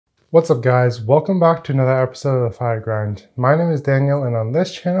What's up guys, welcome back to another episode of the Fire Grind. My name is Daniel and on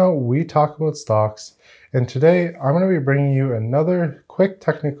this channel we talk about stocks, and today I'm going to be bringing you another quick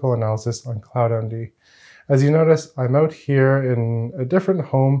technical analysis on CloudMD. As you notice, I'm out here in a different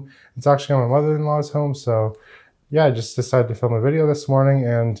home. It's actually on my mother-in-law's home, so yeah, I just decided to film a video this morning,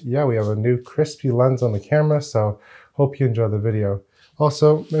 and yeah, we have a new crispy lens on the camera, so hope you enjoy the video.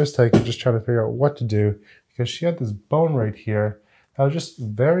 Also, Ms. Tyke just trying to figure out what to do because she had this bone right here that was just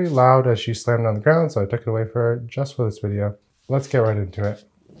very loud as she slammed on the ground, so I took it away for her just for this video. Let's get right into it.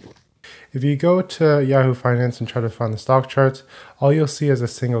 If you go to Yahoo Finance and try to find the stock charts, all you'll see is a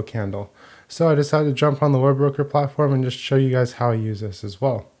single candle. So I decided to jump on the web broker platform and just show you guys how I use this as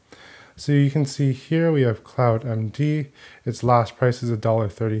well. So you can see here we have CloudMD. Its last price is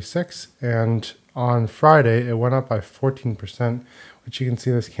 $1.36, and on Friday it went up by 14%, which you can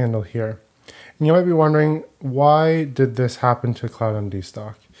see this candle here. And you might be wondering, why did this happen to CloudMD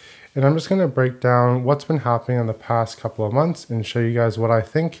stock? And I'm just going to break down what's been happening in the past couple of months and show you guys what I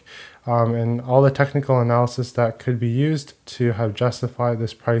think and all the technical analysis that could be used to have justified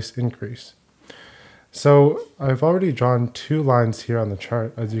this price increase. So I've already drawn two lines here on the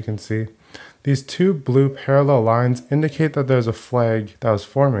chart, as you can see. These two blue parallel lines indicate that there's a flag that was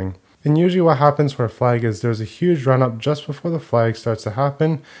forming. And usually what happens for a flag is there's a huge run up just before the flag starts to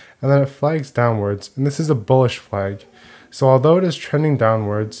happen, and then it flags downwards, and this is a bullish flag. So although it is trending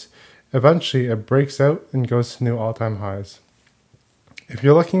downwards, eventually it breaks out and goes to new all-time highs. If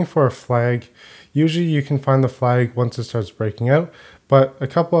you're looking for a flag, usually you can find the flag once it starts breaking out, but a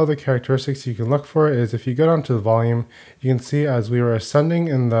couple other characteristics you can look for is if you go down to the volume, you can see as we were ascending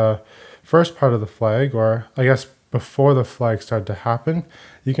in the first part of the flag, or I guess before the flag started to happen,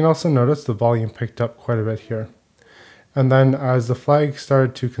 you can also notice the volume picked up quite a bit here. And then as the flag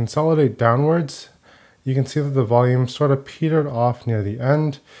started to consolidate downwards, you can see that the volume sort of petered off near the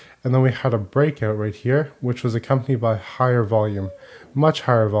end, and then we had a breakout right here, which was accompanied by higher volume, much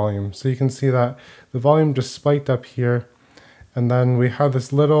higher volume. So you can see that the volume just spiked up here, and then we had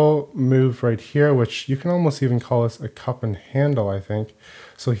this little move right here, which you can almost even call this a cup and handle, I think.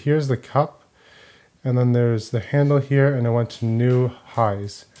 So here's the cup, and then there's the handle here, and it went to new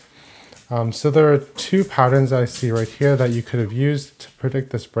highs. So there are two patterns I see right here that you could have used to predict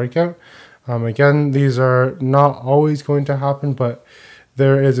this breakout. Again, these are not always going to happen, but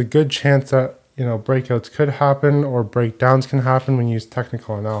there is a good chance that breakouts could happen or breakdowns can happen when you use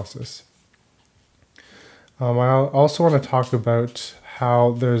technical analysis. I also want to talk about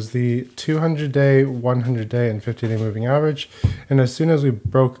how there's the 200-day, 100-day, and 50-day moving average, and as soon as we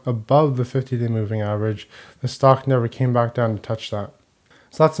broke above the 50-day moving average, the stock never came back down to touch that.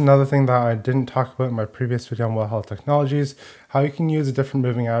 So that's another thing that I didn't talk about in my previous video on Well Health Technologies, how you can use the different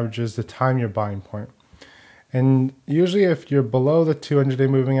moving averages to time your buying point. And usually if you're below the 200-day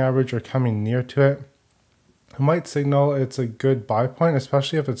moving average or coming near to it, it might signal it's a good buy point,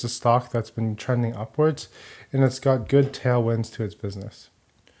 especially if it's a stock that's been trending upwards and it's got good tailwinds to its business.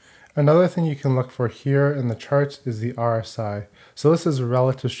 Another thing you can look for here in the charts is the RSI. So this is a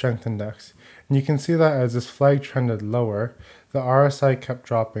relative strength index. And you can see that as this flag trended lower, the RSI kept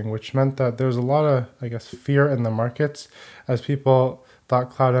dropping, which meant that there was a lot of, fear in the markets as people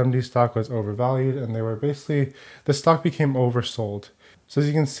thought CloudMD stock was overvalued, and the stock became oversold. So as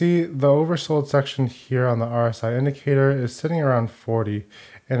you can see, the oversold section here on the RSI indicator is sitting around 40,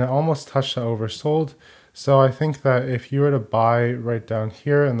 and it almost touched the oversold. So I think that if you were to buy right down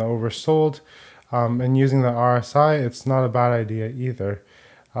here in the oversold and using the RSI, it's not a bad idea either.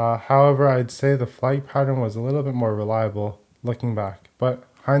 However, I'd say the flag pattern was a little bit more reliable looking back, but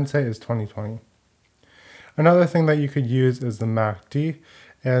hindsight is 20/20. Another thing that you could use is the MACD,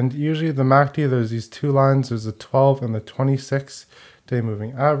 and usually the MACD, there's these two lines, there's the 12 and the 26-day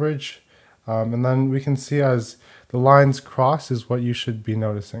moving average, and then we can see as the lines cross is what you should be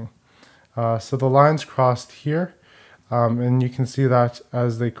noticing. So the lines crossed here, and you can see that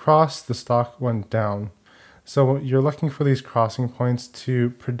as they crossed, the stock went down. So you're looking for these crossing points to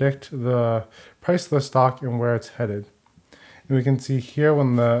predict the price of the stock and where it's headed. And we can see here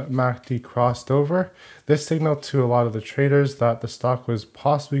when the MACD crossed over, this signaled to a lot of the traders that the stock was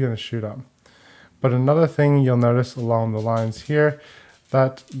possibly going to shoot up. But another thing you'll notice along the lines here,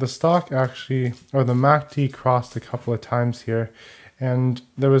 that the stock actually, or the MACD crossed a couple of times here, and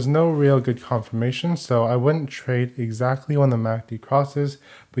there was no real good confirmation, so I wouldn't trade exactly when the MACD crosses,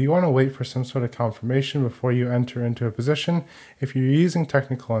 but you want to wait for some sort of confirmation before you enter into a position if you're using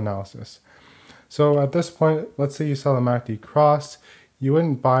technical analysis. So at this point, let's say you saw the MACD cross, you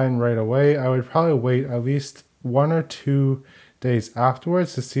wouldn't buy in right away. I would probably wait at least 1 or 2 days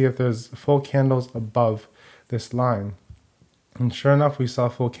afterwards to see if there's full candles above this line. And sure enough, we saw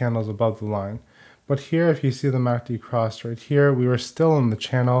full candles above the line. But here, if you see the MACD cross right here, we were still in the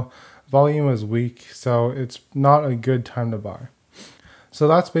channel. Volume is weak, so it's not a good time to buy. So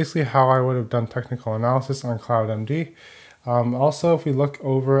that's basically how I would have done technical analysis on CloudMD. Also, if we look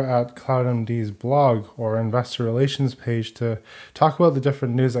over at CloudMD's blog or investor relations page to talk about the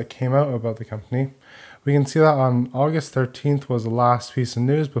different news that came out about the company, we can see that on August 13th was the last piece of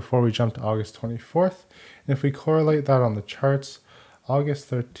news before we jumped to August 24th. And if we correlate that on the charts,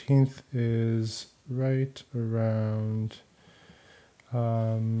 August 13th is right around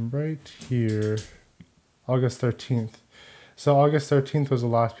right here, August 13th. So August 13th was the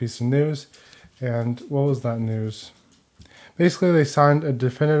last piece of news. And what was that news? Basically, they signed a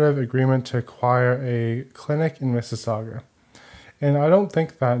definitive agreement to acquire a clinic in Mississauga. And I don't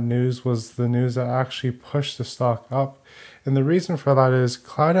think that news was the news that actually pushed the stock up. And the reason for that is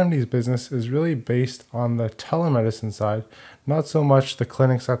CloudMD's business is really based on the telemedicine side, not so much the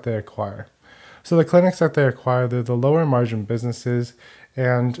clinics that they acquire. So the clinics that they acquire, they're the lower margin businesses.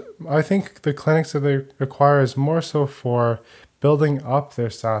 And I think the clinics that they acquire is more so for building up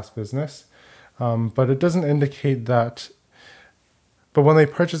their SaaS business. But it doesn't indicate that. But when they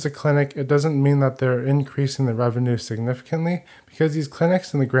purchase a clinic, it doesn't mean that they're increasing the revenue significantly, because these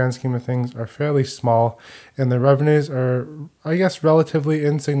clinics in the grand scheme of things are fairly small and the revenues are, I guess, relatively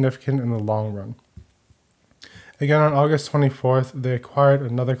insignificant in the long run. Again, on August 24th, they acquired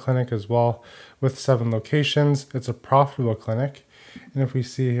another clinic as well with 7 locations. It's a profitable clinic. And if we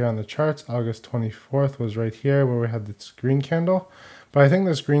see here on the charts, August 24th was right here where we had this green candle. But I think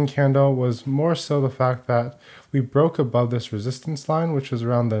this green candle was more so the fact that we broke above this resistance line, which was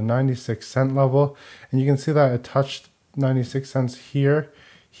around the 96 cent level. And you can see that it touched 96 cents here,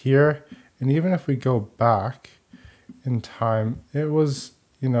 here. And even if we go back in time, it was,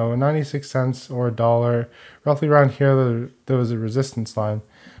 96 cents or $1. Roughly around here, there was a resistance line.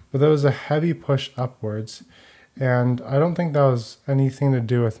 But there was a heavy push upwards. And I don't think that was anything to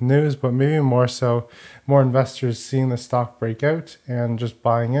do with news, but maybe more so more investors seeing the stock break out and just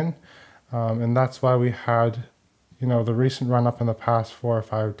buying in. And that's why we had, the recent run up in the past 4 or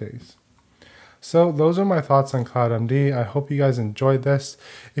 5 days. So those are my thoughts on CloudMD. I hope you guys enjoyed this.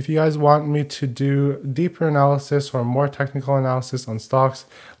 If you guys want me to do deeper analysis or more technical analysis on stocks,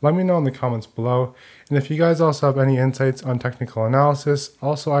 let me know in the comments below. And if you guys also have any insights on technical analysis,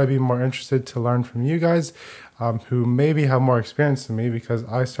 also I'd be more interested to learn from you guys who maybe have more experience than me, because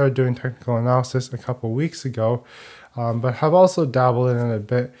I started doing technical analysis a couple weeks ago, but have also dabbled in it a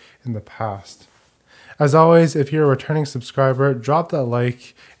bit in the past. As always, if you're a returning subscriber, drop that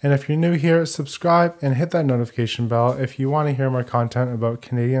like, and if you're new here, subscribe and hit that notification bell if you want to hear more content about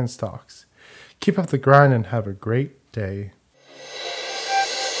Canadian stocks. Keep up the grind and have a great day.